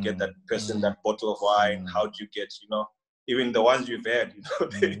 How do you get that person that bottle of wine? How do you get, you know, even the ones you've had, you know,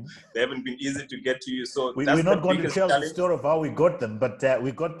 they haven't been easy to get to you. So we're not going to tell the story of how we got them, but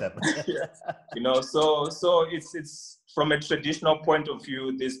we got them. You know, so it's from a traditional point of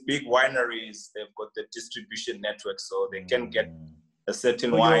view, these big wineries, they've got the distribution network, so they can get a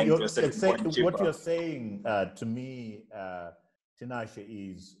certain wine to a certain point cheaper. What you're saying to me, Tinashe,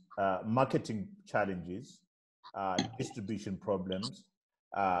 is marketing challenges, distribution problems,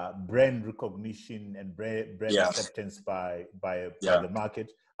 brand recognition and brand acceptance by the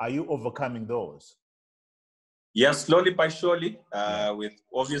market. Are you overcoming those? Yeah, slowly by surely,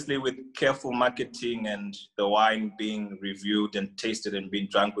 with careful marketing and the wine being reviewed and tasted and being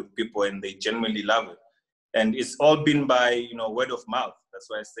drunk with people, and they genuinely love it. And it's all been by, you know, word of mouth. That's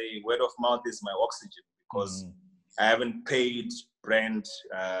why I say word of mouth is my oxygen, because I haven't paid brand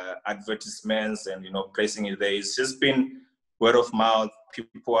advertisements and, you know, placing it there. It's just been word of mouth,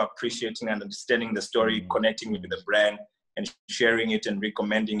 people appreciating and understanding the story, connecting with the brand and sharing it and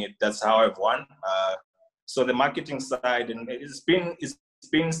recommending it. That's how I've won. So the marketing side, and it's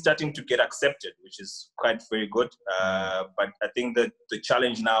been starting to get accepted, which is quite very good. But I think that the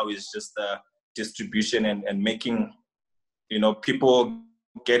challenge now is just distribution and making, you know, people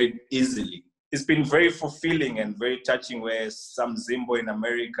get it easily. It's been very fulfilling and very touching, where some Zimbo in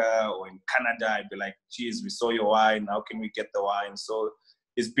America or in Canada, I'd be like, geez, we saw your wine, how can we get the wine? So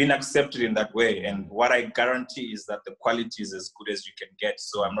it's been accepted in that way. And what I guarantee is that the quality is as good as you can get.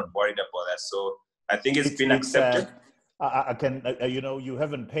 So I'm not worried about that. So I think it's been accepted. I can, you know, you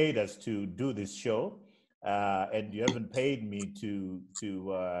haven't paid us to do this show, and you haven't paid me to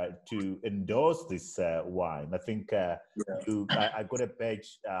endorse this wine. I think I got a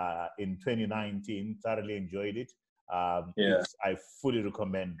batch in 2019. Thoroughly enjoyed it. I fully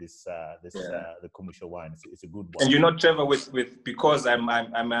recommend this the Kumusha wine. It's a good one. And you know, Trevor, because I'm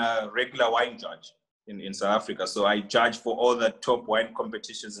a regular wine judge in South Africa, so I judge for all the top wine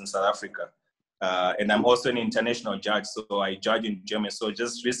competitions in South Africa. And I'm also an international judge, so I judge in Germany. So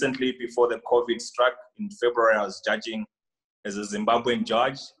just recently, before the COVID struck in February, I was judging as a Zimbabwean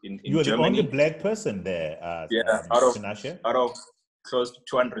judge in Germany. You're the only black person there, out of close to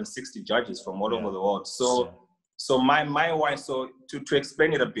 260 judges from all over the world. So my wine, so to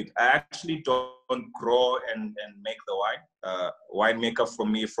explain it a bit, I actually don't grow and make the wine. Winemaker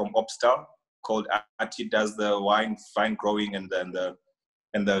from Upstal called Ati does the fine growing and then the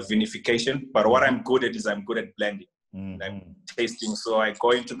vinification. But what I'm good at is I'm good at blending. I'm tasting. So I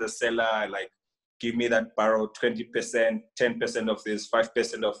go into the cellar, I like, give me that barrel, 20%, 10% of this,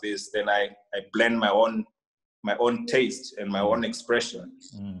 5% of this. Then I blend my own taste and my own expression.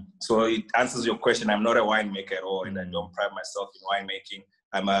 So it answers your question. I'm not a winemaker at all, and I don't pride myself in winemaking.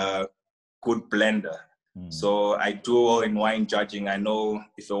 I'm a good blender. So I do all in wine judging. I know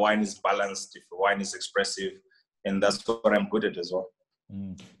if a wine is balanced, if a wine is expressive, and that's what I'm good at as well.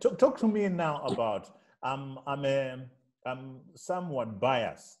 Talk to me now about I'm somewhat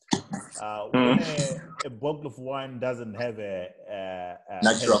biased. When a bottle of wine doesn't have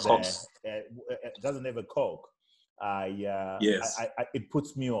natural corks, doesn't have a cork, it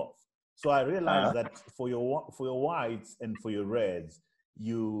puts me off. So I realized that for your whites and for your reds,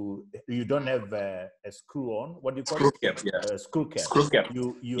 you don't have a screw on. What do you call it? Screw cap. Screw cap.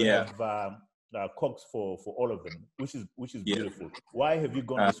 You have corks for all of them, which is beautiful. Why have you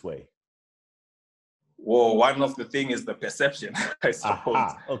gone this way? Well, one of the things is the perception, I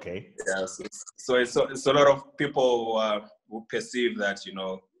suppose. Okay. Yeah, so it's a lot of people who perceive that, you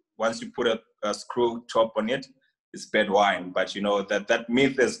know, once you put a screw top on it, it's bad wine. But, you know, that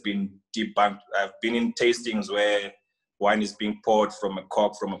myth has been debunked. I've been in tastings where wine is being poured from a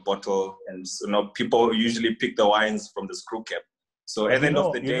cork, from a bottle, and people usually pick the wines from the screw cap. So at the end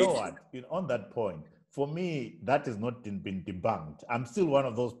of the day, on that point, for me, that has not been debunked. I'm still one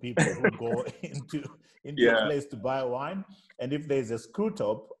of those people who go into a place to buy wine, and if there's a screw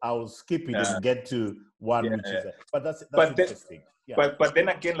top, I'll skip it and get to one which is. But that's interesting. But then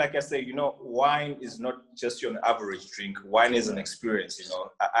again, like I say, wine is not just your average drink. Wine is an experience.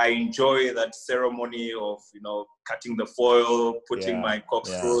 I enjoy that ceremony of cutting the foil, putting my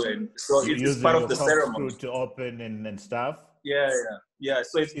corkscrew, and so it's part of the ceremony to open and stuff. Yeah.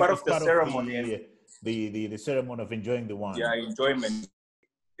 So it's part of the ceremony. The ceremony of enjoying the wine. Yeah, enjoyment.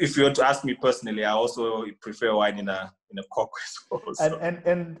 If you were to ask me personally, I also prefer wine in a cork as well.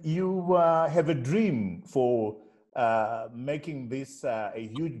 And you have a dream for making this a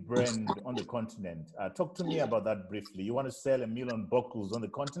huge brand on the continent. Talk to me about that briefly. You want to sell 1 million bottles on the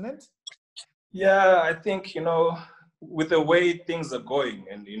continent? Yeah, I think, with the way things are going,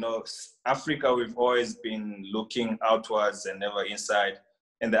 and, Africa, we've always been looking outwards and never inside.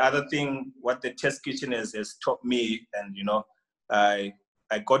 And the other thing, what the test kitchen has taught me, and,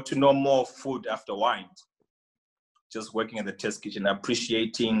 I got to know more food after wine, just working in the test kitchen,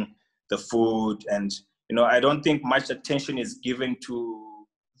 appreciating the food. And, I don't think much attention is given to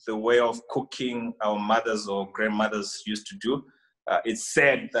the way of cooking our mothers or grandmothers used to do. It's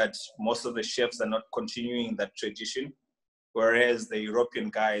said that most of the chefs are not continuing that tradition, whereas the European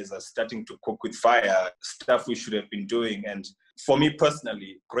guys are starting to cook with fire, stuff we should have been doing. And for me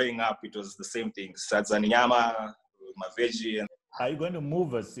personally, growing up, it was the same thing. Sadza nyama, Maverick. Are you going to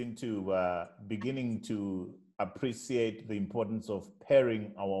move us into beginning to appreciate the importance of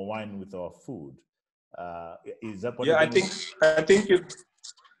pairing our wine with our food? Is that what? Yeah,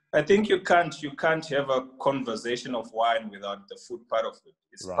 I think you can't have a conversation of wine without the food part of it.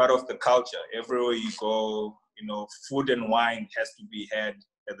 It's part of the culture. Everywhere you go, food and wine has to be had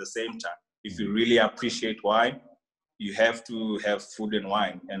at the same time. If you really appreciate wine, you have to have food and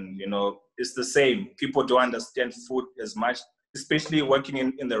wine. And, it's the same. People don't understand food as much, especially working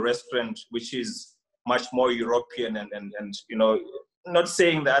in the restaurant, which is much more European and not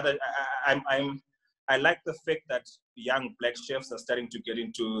saying that I like the fact that young Black chefs are starting to get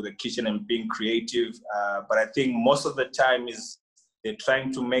into the kitchen and being creative. But I think most of the time is they're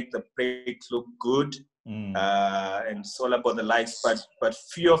trying to make the plate look good. And it's all about the likes. But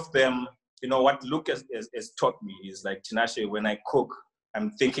few of them, what Luke has taught me is like, Tinashe, when I cook,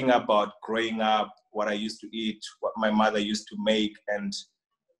 I'm thinking about growing up, what I used to eat, what my mother used to make. And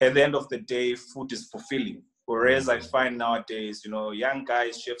at the end of the day, food is fulfilling. Whereas I find nowadays, young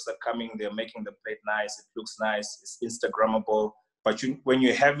guys, chefs are coming, they're making the plate nice, it looks nice, it's Instagrammable. But when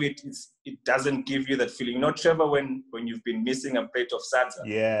you have it, it doesn't give you that feeling. Trevor, when you've been missing a plate of salsa.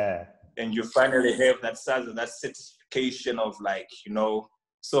 Yeah. And you finally have that salsa, that satisfaction of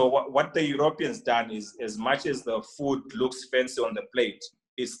So what the Europeans done is, as much as the food looks fancy on the plate,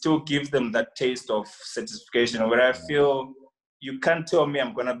 it still gives them that taste of satisfaction, where I feel you can't tell me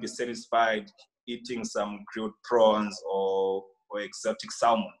I'm going to be satisfied eating some grilled prawns or exotic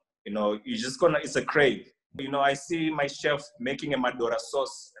salmon. You're just it's a crave. I see my chef making a Madura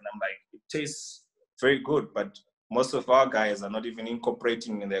sauce and I'm like, it tastes very good, but most of our guys are not even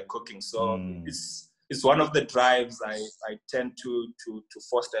incorporating in their cooking. So it's one of the drives I tend to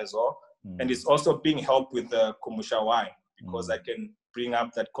foster as well. And it's also being helped with the Kumusha wine, because I can bring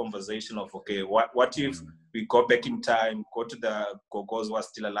up that conversation of, okay, what if we go back in time, go to the Gogos who are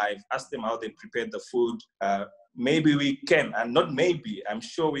still alive, ask them how they prepared the food. Maybe we can, and not maybe, I'm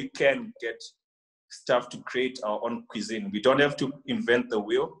sure we can get stuff to create our own cuisine. We don't have to invent the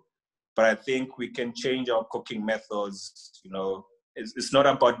wheel, but I think we can change our cooking methods. It's not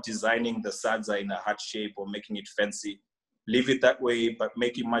about designing the sadza in a heart shape or making it fancy. Leave it that way, but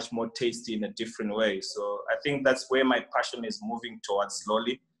make it much more tasty in a different way. So I think that's where my passion is moving towards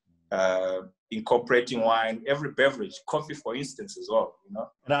slowly, incorporating wine, every beverage, coffee, for instance, as well.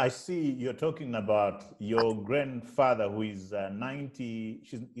 And I see you're talking about your grandfather who is 90.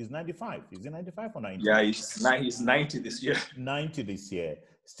 He's 95. Is he 95 or 90? Yeah, he's 90 this year. 90 this year.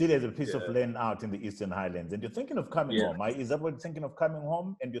 Still has a piece of land out in the Eastern Highlands. And you're thinking of coming home. Is that what you're thinking of, coming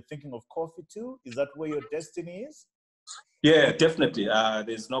home? And you're thinking of coffee too? Is that where your destiny is? Yeah, definitely.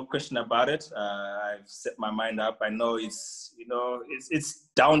 There's no question about it. I've set my mind up. I know it's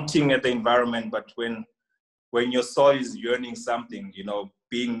daunting at the environment, but when your soul is yearning something,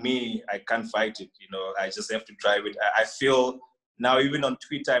 being me, I can't fight it. I just have to drive it. I feel now, even on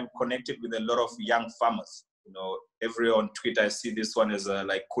Twitter, I'm connected with a lot of young farmers. Every on Twitter, I see this one as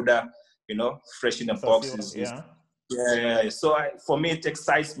like kuda, fresh in a box. Yeah. So for me, it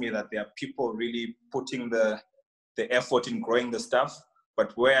excites me that there are people really putting the the effort in growing the stuff.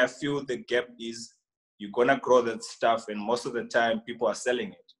 But where I feel the gap is, you're gonna grow that stuff, and most of the time people are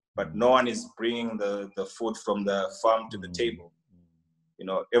selling it, but no one is bringing the food from the farm to the table. You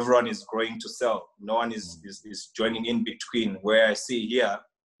know, everyone is growing to sell. No one is joining in between. Where I see here,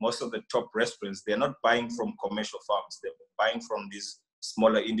 most of the top restaurants, they're not buying from commercial farms. They're buying from these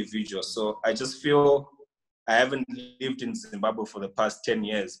smaller individuals. So I just feel, I haven't lived in Zimbabwe for the past 10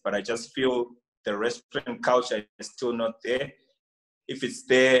 years, but I just feel the restaurant culture is still not there. If it's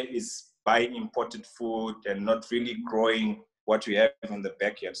there, it's buying imported food and not really growing what we have in the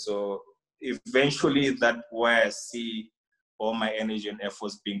backyard. So eventually that's where I see all my energy and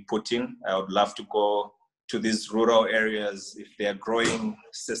efforts being put in. I would love to go to these rural areas. If they're growing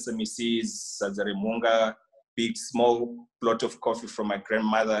sesame seeds, sazarimunga, big small plot of coffee from my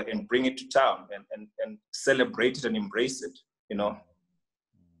grandmother, and bring it to town and celebrate it and embrace it, you know.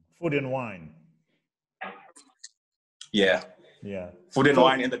 Food and wine. Yeah. Yeah. Food and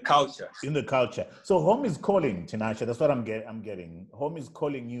wine in the culture. In the culture. So home is calling, Tinashe. That's what I'm getting. Home is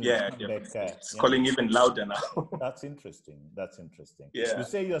calling you. Yeah, it's calling even louder now. That's interesting. That's interesting. Yeah. You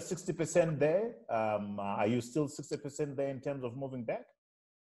say you're 60% there. Are you still 60% there in terms of moving back?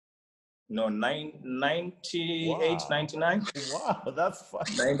 No, 98, Wow. 99. Wow, that's fun.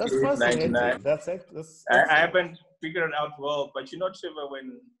 98, That's fascinating. 99. That's I haven't figured it out well, but you know, Trevor,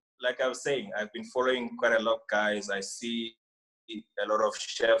 like I was saying, I've been following quite a lot of guys. I see a lot of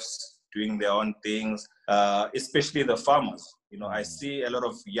chefs doing their own things, especially the farmers. You know, I see a lot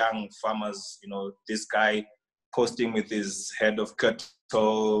of young farmers, you know, this guy posting with his head of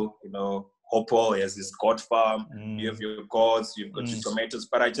cattle, you know, Hopple, he has his goat farm, you have your goats, you've got your tomatoes,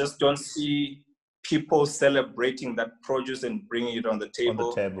 but I just don't see people celebrating that produce and bringing it on the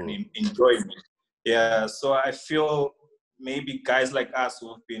table, and enjoying it. Yeah, so I feel maybe guys like us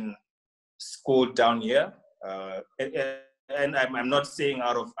who've been schooled down here, and I'm not saying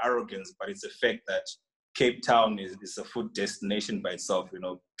out of arrogance, but it's a fact that Cape Town is a food destination by itself. You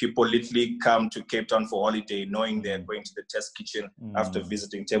know, people literally come to Cape Town for holiday knowing they're going to the test kitchen after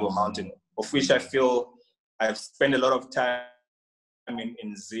visiting Table Mountain, of which I feel I've spent a lot of time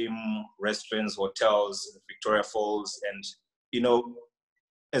in Zim restaurants, hotels, Victoria Falls, and you know,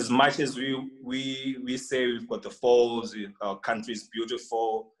 as much as we say we've got the falls, our country is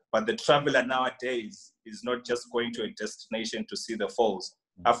beautiful, but the traveler nowadays is not just going to a destination to see the falls.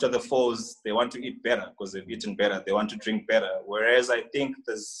 After the falls, they want to eat better because they've eaten better. They want to drink better. Whereas I think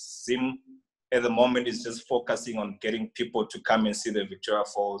the Zim at the moment is just focusing on getting people to come and see the Victoria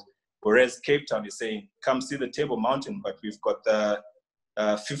Falls. Whereas Cape Town is saying, come see the Table Mountain, but we've got the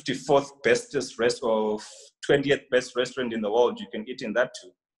 54th bestest or 20th best restaurant in the world. You can eat in that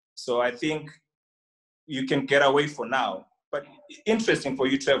too. So I think you can get away for now. But interesting for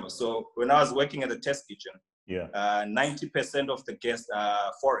you, Trevor. So when I was working at the test kitchen, 90% of the guests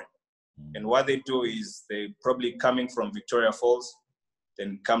are foreign. And what they do is they probably coming from Victoria Falls,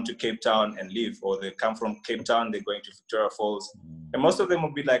 then come to Cape Town and leave. Or they come from Cape Town, they're going to Victoria Falls. And most of them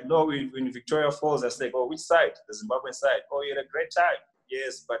will be like, no, we're in Victoria Falls. I say, oh, which side? The Zimbabwean side. Oh, you had a great time.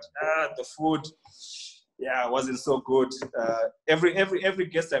 Yes, but the food, wasn't so good. Every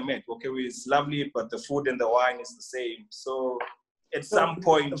guest I met, okay, it's lovely, but the food and the wine is the same. So at some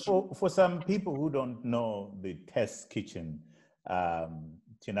point, for some people who don't know the test kitchen,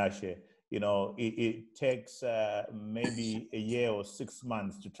 Tinashe, you know, it takes maybe a year or 6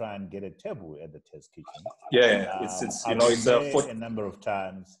 months to try and get a table at the test kitchen. Yeah, it's you know, it's a number of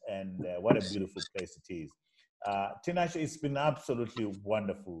times, and what a beautiful place it is. Tinashe, it's been absolutely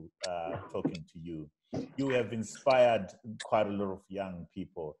wonderful talking to you. You have inspired quite a lot of young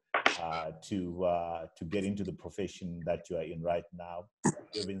people to get into the profession that you are in right now.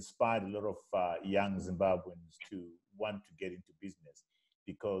 You've inspired a lot of young Zimbabweans to want to get into business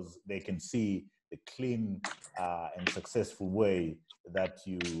because they can see the clean and successful way that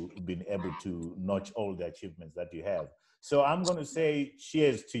you've been able to notch all the achievements that you have. So I'm going to say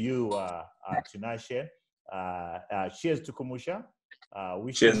cheers to you, Tinashe. Cheers to Kumusha.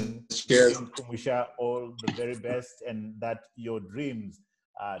 Wishing Kumusha all the very best, and that your dreams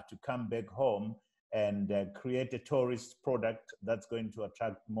to come back home and create a tourist product that's going to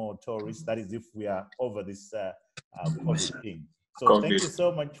attract more tourists. That is if we are over this COVID thing. So thank you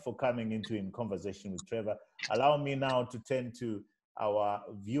so much for coming into In Conversation with Trevor. Allow me now to turn to our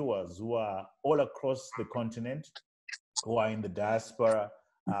viewers who are all across the continent, who are in the diaspora,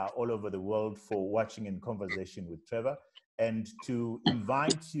 all over the world, for watching In Conversation with Trevor, and to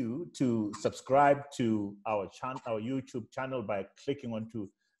invite you to subscribe to our YouTube channel by clicking onto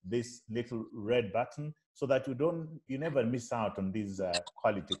this little red button so that you never miss out on these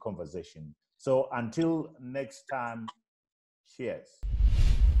quality conversations. So until next time, cheers.